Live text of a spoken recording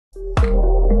Hi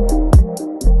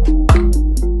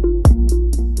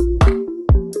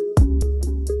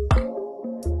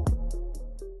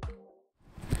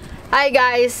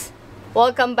guys!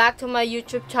 Welcome back to my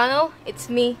YouTube channel. It's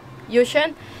me,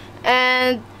 Yushan.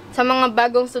 And sa mga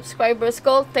bagong subscribers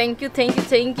ko, thank you.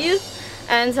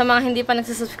 And sa mga hindi pa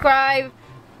nagsasubscribe,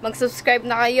 mag-subscribe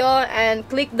na kayo and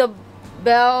click the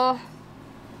bell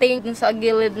thing sa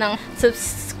gilid ng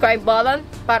subscribe button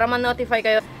para ma-notify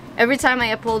kayo every time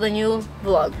I upload a new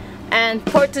vlog. And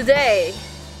for today,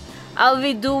 I'll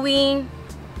be doing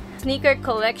sneaker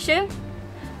collection.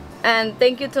 And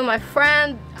thank you to my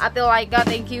friend Ate Laika,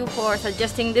 thank you for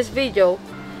suggesting this video.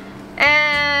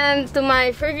 And to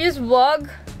my previous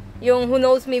vlog, yung Who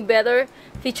Knows Me Better,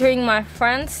 featuring my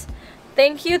friends.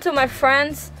 Thank you to my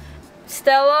friends.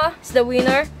 Stella is the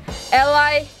winner.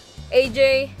 Eli,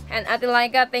 AJ, and Ate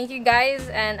Laika, thank you guys.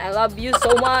 And I love you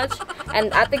so much.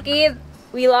 And Ate Kid,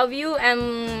 we love you. And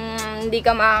hindi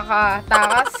ka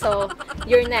makakatakas, so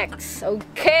you're next.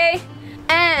 Okay?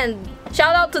 And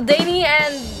shout out to Danny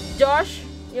and Josh,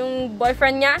 yung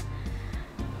boyfriend niya.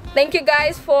 Thank you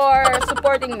guys for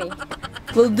supporting me.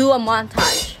 We'll do a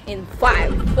montage in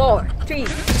 5, 4, 3,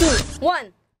 2,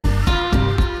 1.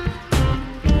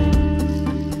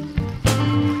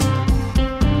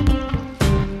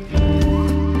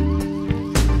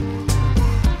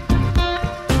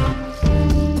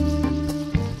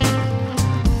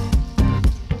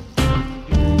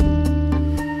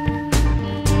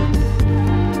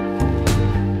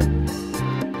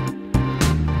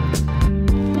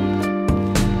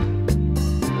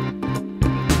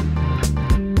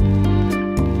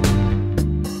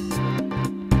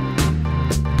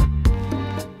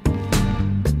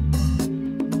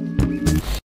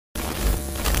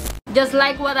 Just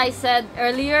like what I said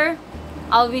earlier,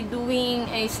 I'll be doing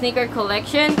a sneaker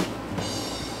collection.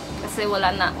 Kasi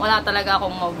wala talaga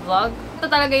akong mag-vlog. Ito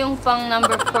talaga yung pang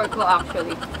number 4 ko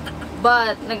actually.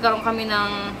 But nagkaroon kami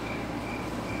ng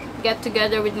get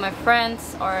together with my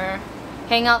friends or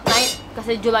hangout night.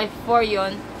 Kasi July 4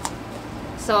 yon.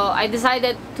 So I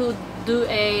decided to do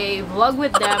a vlog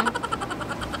with them.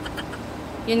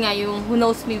 Yun nga, yung Who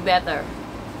Knows Me Better.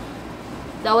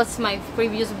 That was my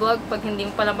previous vlog. Pag hindi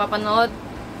mo pa napapanood,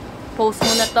 post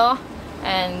mo na to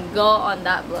and go on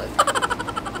that vlog.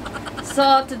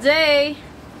 So today,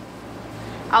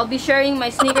 I'll be sharing my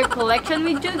sneaker collection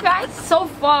with you guys. So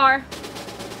far,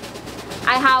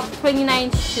 I have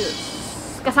 29 shoes.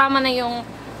 Kasama na yung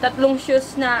 3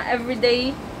 shoes na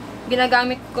everyday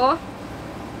ginagamit ko.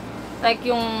 Like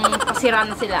yung pasira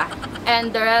na sila. And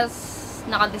the rest,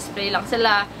 naka-display lang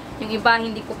sila. Yung iba,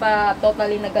 hindi ko pa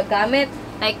totally nagagamit.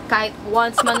 Like, kahit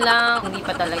once man lang, hindi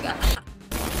pa talaga.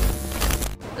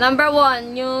 Number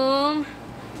 1, yung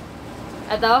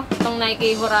itong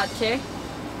Nike Huarache.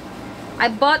 I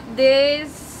bought this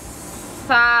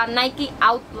sa Nike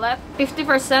Outlet.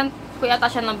 50% ko yata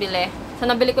siya nabili. So,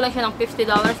 nabili ko lang siya ng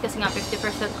 $50 kasi nga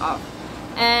 50% off.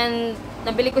 And,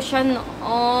 nabili ko siya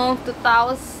noong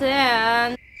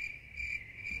 2016.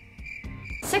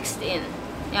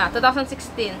 Yeah,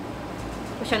 2016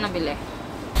 ko siya nabili.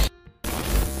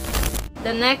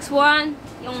 The next one,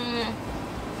 yung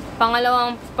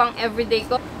pangalawang pang everyday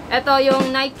ko. Ito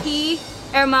yung Nike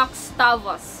Air Max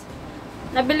Tavos.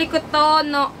 Nabili ko to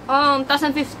noong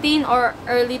 2015 or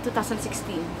early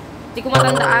 2016. Hindi ko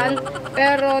matandaan.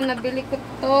 Pero nabili ko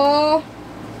to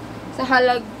sa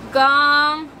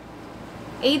halagang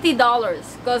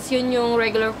 $80. Kasi yun yung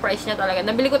regular price niya talaga.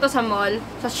 Nabili ko to sa mall,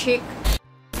 sa Chic.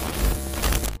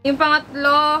 Yung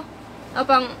pangatlo,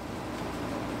 pang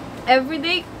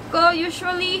everyday ko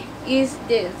usually is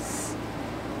this.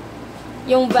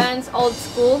 Yung Vans Old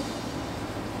School.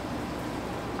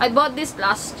 I bought this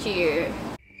last year.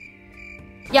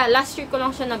 Yeah, last year ko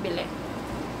lang siya nabili.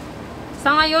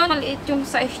 Sa ngayon, maliit yung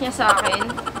size niya sa akin.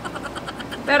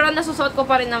 Pero nasusuot ko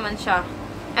pa rin naman siya.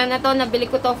 And ito, nabili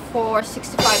ko to for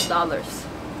 $65.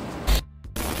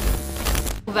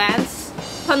 Vans.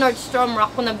 Sa Nordstrom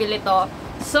Rack ko nabili to.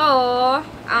 So,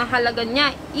 ang halaga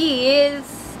niya is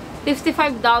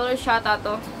 $55 siya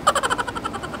to.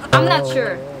 I'm not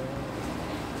sure.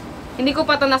 Hindi ko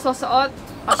pa ito nasusuot.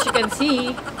 As you can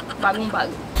see,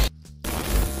 bagong-bago.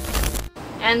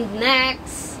 And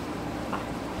next,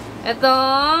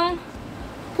 itong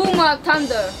Puma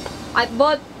Thunder. I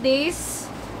bought this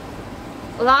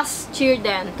last year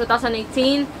then,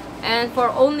 2018. And for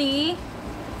only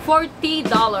 $40.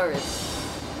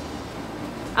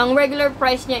 Ang regular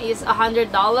price niya is $100.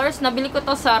 Nabili ko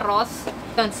to sa Ross.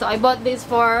 So, I bought this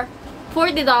for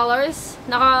 $40.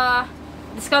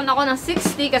 Naka-discount ako ng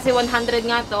 60 kasi 100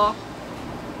 nga to.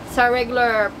 Sa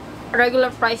regular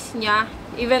price niya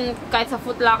Even kahit sa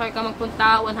Foot Locker ka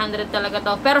magpunta, 100 talaga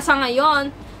to. Pero sa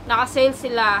ngayon, naka-sale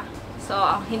sila. So,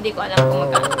 hindi ko alam kung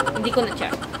magkano. Hindi ko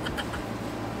na-check.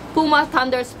 Puma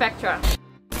Thunder Spectra.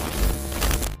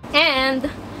 And,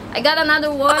 I got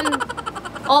another one.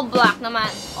 All black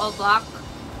naman. All black.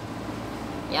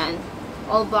 Yan.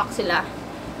 All black sila.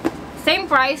 Same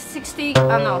price, $40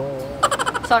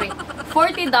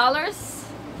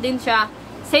 din siya.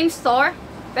 Same store,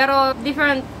 pero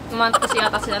different month kasi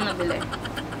yata sila nabili.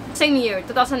 Same year,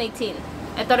 2018.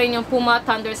 Ito rin yung Puma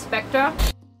Thunder Spectra.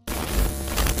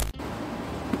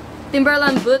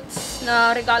 Timberland boots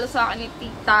na regalo sa akin ni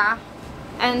tita.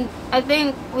 And I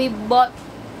think we bought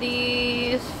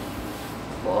these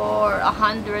for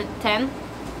 110.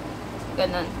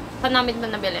 Ganun. Saan namin ito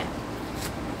nabili?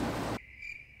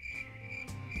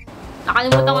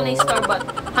 Nakalimutan ko na yung store, but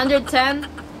 110.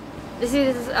 This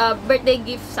is a birthday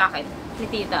gift sa akin ni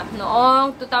tita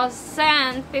noong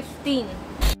 2015.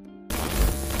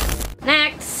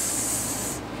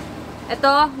 Next!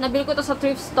 Ito, nabili ko to sa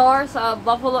thrift store sa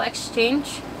Buffalo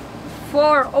Exchange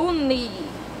for only...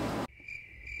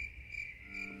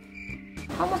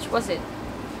 How much was it?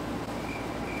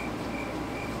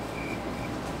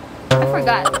 I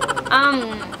forgot.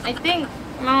 I think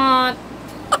mga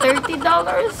 $30.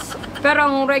 Pero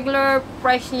ang regular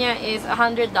price niya is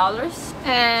 $100.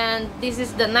 And this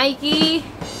is the Nike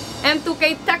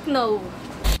M2K Techno.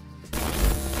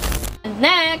 And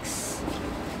next,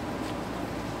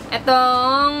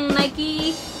 itong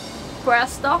Nike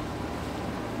Presto.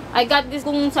 I got this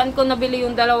kung saan ko nabili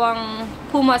yung dalawang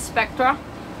Puma Spectra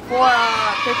for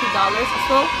 $30 as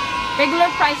well. Regular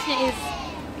price niya is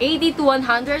 $80 to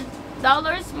 $100,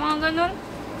 mga ganun.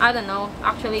 I don't know.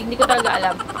 Actually, hindi ko talaga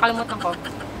alam. Nakalimutan ko.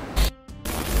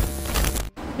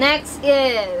 Next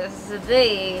is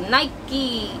the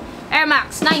Nike Air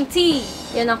Max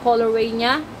 90. Yan ang colorway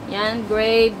niya. Yan,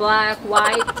 gray, black,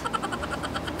 white.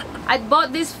 I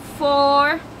bought this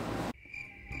for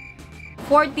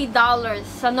 $40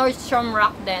 sa Nordstrom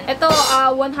Rack din. Ito,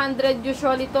 100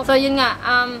 usually to. So, yun nga.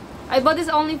 I bought this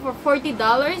only for $40.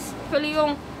 Actually,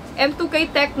 yung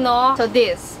M2K Techno. So,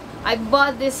 this. I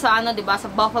bought this sa, diba, sa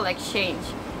Buffalo Exchange.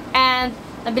 And,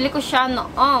 nabili ko siya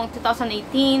noong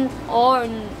 2018 or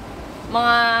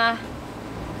mga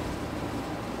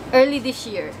early this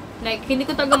year. Like, hindi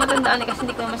ko talaga matandaan kasi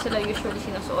hindi ko naman sila usually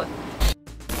sinusuot.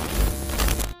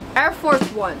 Air Force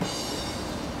One.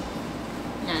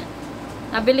 Yan.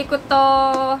 Nabili ko to,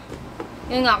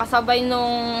 yun nga, kasabay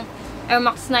nung Air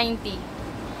Max 90.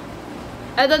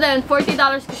 Ito din,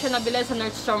 $40 ko siya nabili sa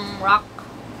Nordstrom Rack.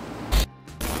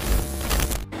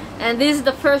 And this is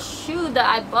the first shoe that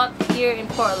I bought here in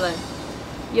Portland.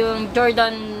 Yung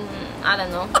Jordan, I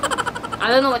don't know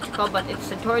what you call, but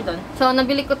it's a Jordan. So,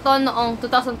 nabili ko to noong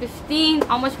 2015.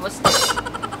 How much was this?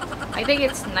 I think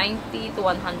it's $90 to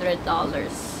 $100.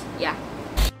 Yeah.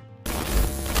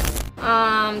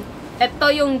 Ito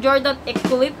yung Jordan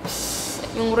Eclipse.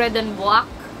 Yung red and black.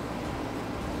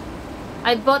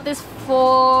 I bought this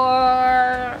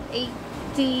for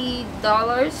 $80,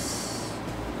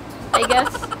 I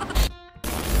guess.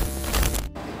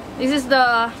 This is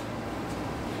the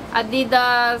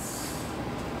Adidas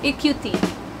EQT.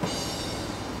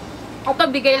 Ito,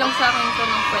 bigay lang sa akin ito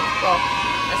ng friend ko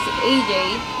na si AJ.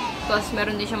 Because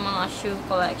meron din siyang mga shoe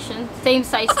collection. Same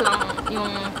size lang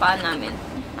yung paa namin.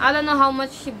 I don't know how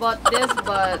much she bought this,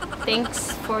 but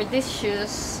thanks for these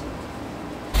shoes.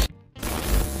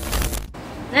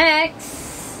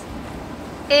 Next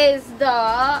is the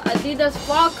Adidas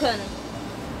Falcon.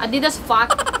 Adidas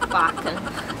Falcon.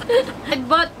 I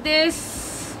bought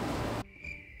this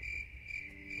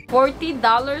 $40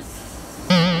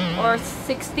 or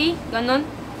 $60, ganun.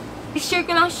 This year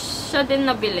ko lang siya din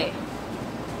nabili.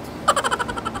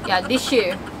 Yeah, this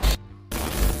year.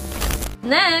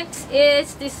 Next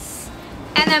is this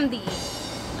NMD.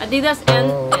 Adidas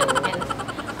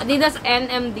Adidas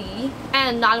NMD.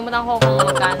 And nakalimutan ko kung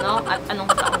magkano at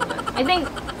anong taon yun. I think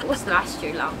it was last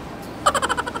year lang.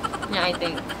 Yeah, I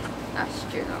think last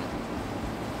year lang.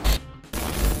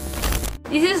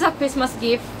 This is a Christmas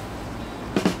gift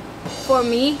for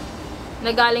me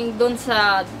na galing dun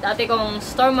sa dati kong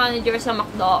store manager sa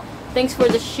McDo. Thanks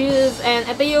for the shoes. And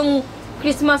ito yung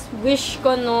Christmas wish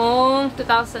ko noong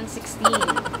 2016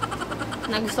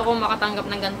 na gusto kong makatanggap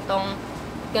ng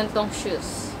gantong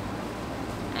shoes.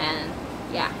 And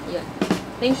yeah, yun.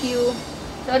 Thank you.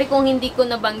 Sorry kung hindi ko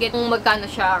nabanggit kung magkano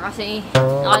siya kasi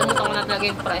nakalimutan ko na talaga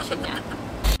yung presyo niya.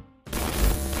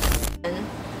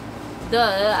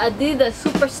 The Adidas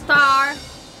Superstar.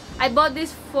 I bought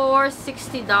this for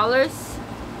 $60.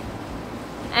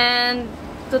 And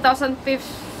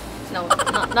 2015 No,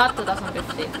 not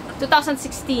 2015.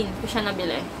 2016 ko siya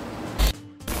nabili.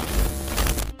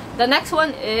 The next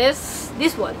one is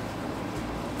this one.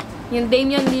 Yung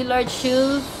Damian Lillard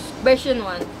shoes version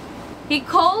 1. He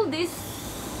called this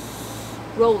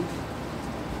road.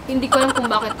 Hindi ko alam kung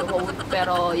bakit road,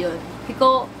 pero yun. He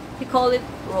called it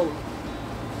road.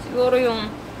 Siguro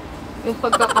yung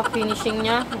pagkaka-finishing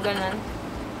niya, ganun.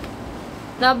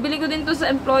 Nabili ko din to sa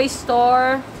employee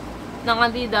store ng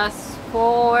Adidas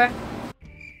for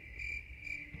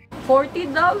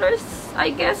 $40,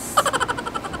 I guess.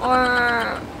 Or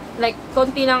like,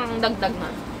 konti lang dagdag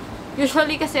na.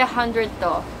 Usually kasi 100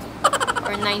 to.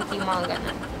 Or 90, mga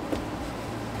ganun.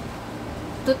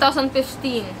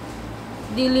 2015.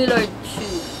 The Lillard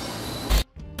shoe.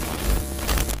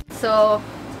 So,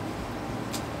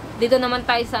 dito naman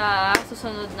tayo sa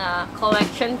susunod na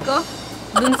collection ko.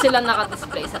 Dun sila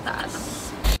naka-display sa taas.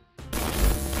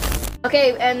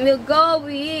 Okay, and we'll go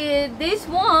with this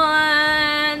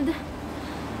one.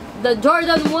 The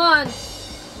Jordan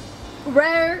 1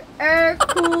 Rare Air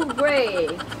Cool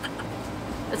Gray.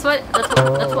 That's what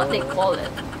they call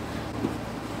it.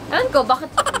 Alam ko bakit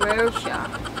rare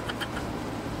siya.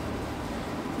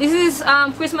 This is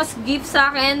Christmas gift sa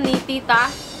akin ni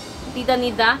Tita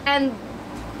Nida, and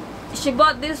she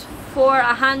bought this for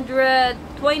 $120.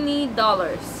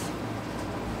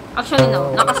 Actually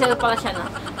no, naka-sale pala siya na.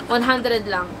 100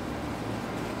 lang.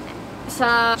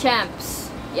 Sa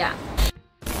Champs. Yeah.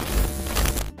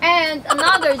 And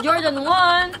another Jordan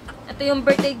 1. Ito yung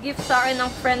birthday gift sa akin ng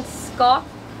friends ko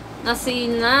na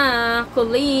sina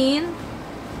Colleen,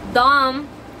 Dom,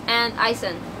 and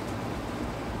Ison.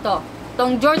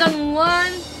 Itong Jordan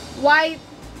 1 White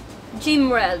Gym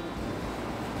Red.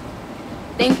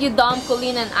 Thank you Dom,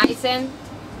 Colleen, and Ison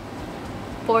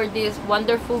for this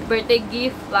wonderful birthday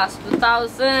gift last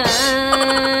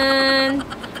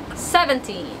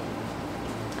 2017.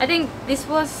 I think this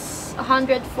was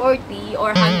 140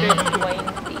 or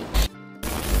 120.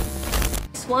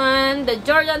 This one, the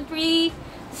Jordan 3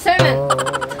 Cement.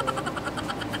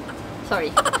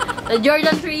 Sorry. The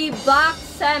Jordan 3 Black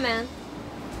Cement.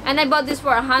 And I bought this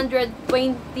for $120.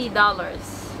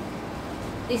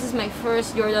 This is my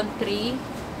first Jordan 3.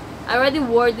 I already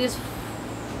wore this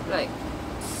like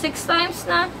 6 times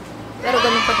na. Pero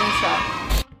ganun pa din siya.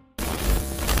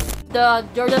 The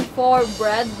Jordan 4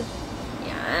 Bread.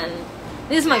 Yan.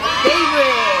 This is my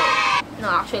favorite.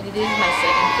 No, actually, this is my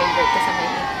second favorite kasi may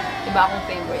iba akong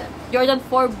favorite. Jordan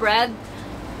 4 Bread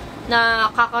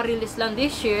na kaka-release lang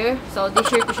this year. So, this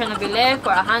year ko siya nabili for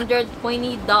 $120.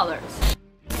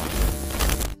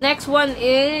 Next one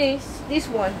is this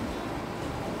one.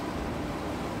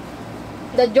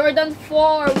 The Jordan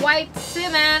 4 White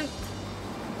Cement.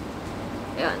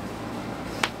 Ayan.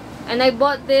 And I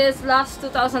bought this last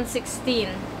 2016.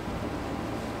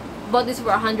 Bought this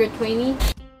for $120.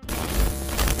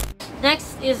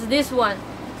 Next is this one.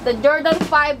 The Jordan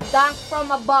 5 Dunk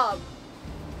from Above.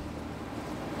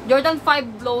 Jordan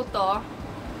 5 Blow to.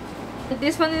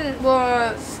 This one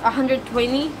was $120.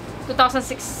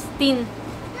 2016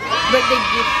 birthday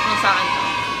gift niya sa akin to.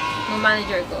 Ng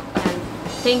manager ko. And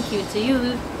thank you to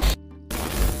you.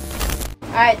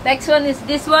 Alright, next one is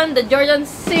this one. The Jordan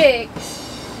 6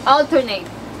 Alternate.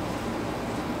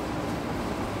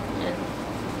 Yan.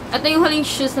 Ito yung huling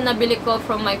shoes na nabili ko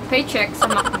from my paycheck sa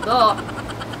McDo.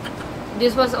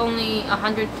 This was only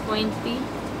 $120.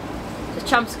 Sa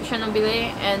Champs ko siya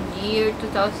nabili. And year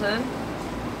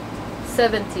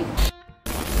 2017.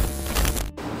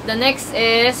 The next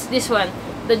is this one.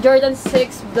 The Jordan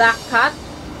 6 Black Cat.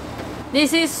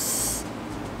 This is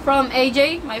from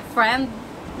AJ, my friend,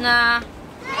 na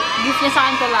gift niya sa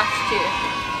akin to last year.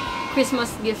 Christmas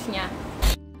gift niya.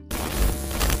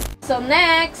 So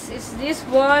next is this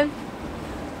one.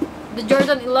 The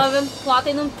Jordan 11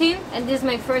 Platinum Tin. And this is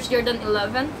my first Jordan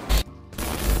 11.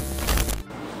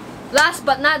 Last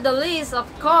but not the least, of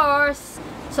course.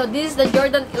 So this is the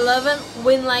Jordan 11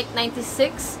 Win Like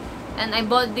 96. And I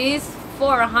bought this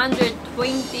for $120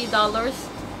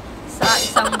 sa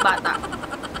isang bata.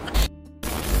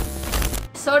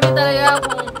 Sorry talaga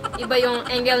kung iba yung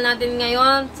angle natin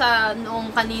ngayon sa noong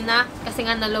kanina. Kasi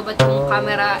nga nalobat yung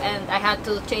camera and I had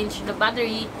to change the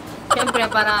battery. Siyempre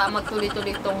para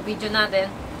magtuloy-tuloy itong video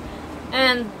natin.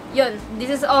 And yun,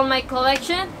 this is all my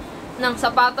collection ng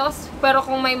sapatos. Pero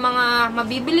kung may mga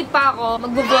mabibili pa ako,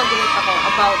 magbo-vlog ulit ako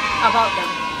about them.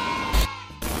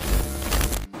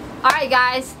 Alright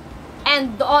guys,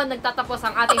 and doon nagtatapos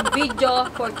ang ating video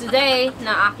for today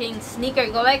na aking sneaker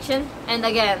collection. And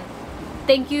again,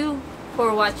 thank you for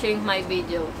watching my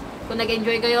video. Kung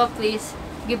nag-enjoy kayo, please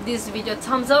give this video a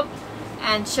thumbs up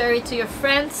and share it to your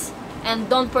friends. And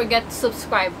don't forget to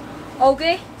subscribe.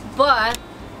 Okay? But,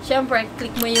 syempre,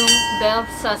 click mo yung bell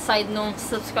sa side ng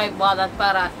subscribe button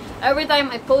para every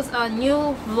time I post a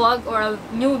new vlog or a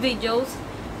new videos,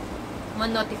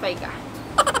 ma-notify ka.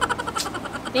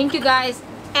 Thank you guys,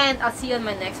 and I'll see you on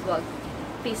my next vlog.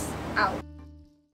 Peace out.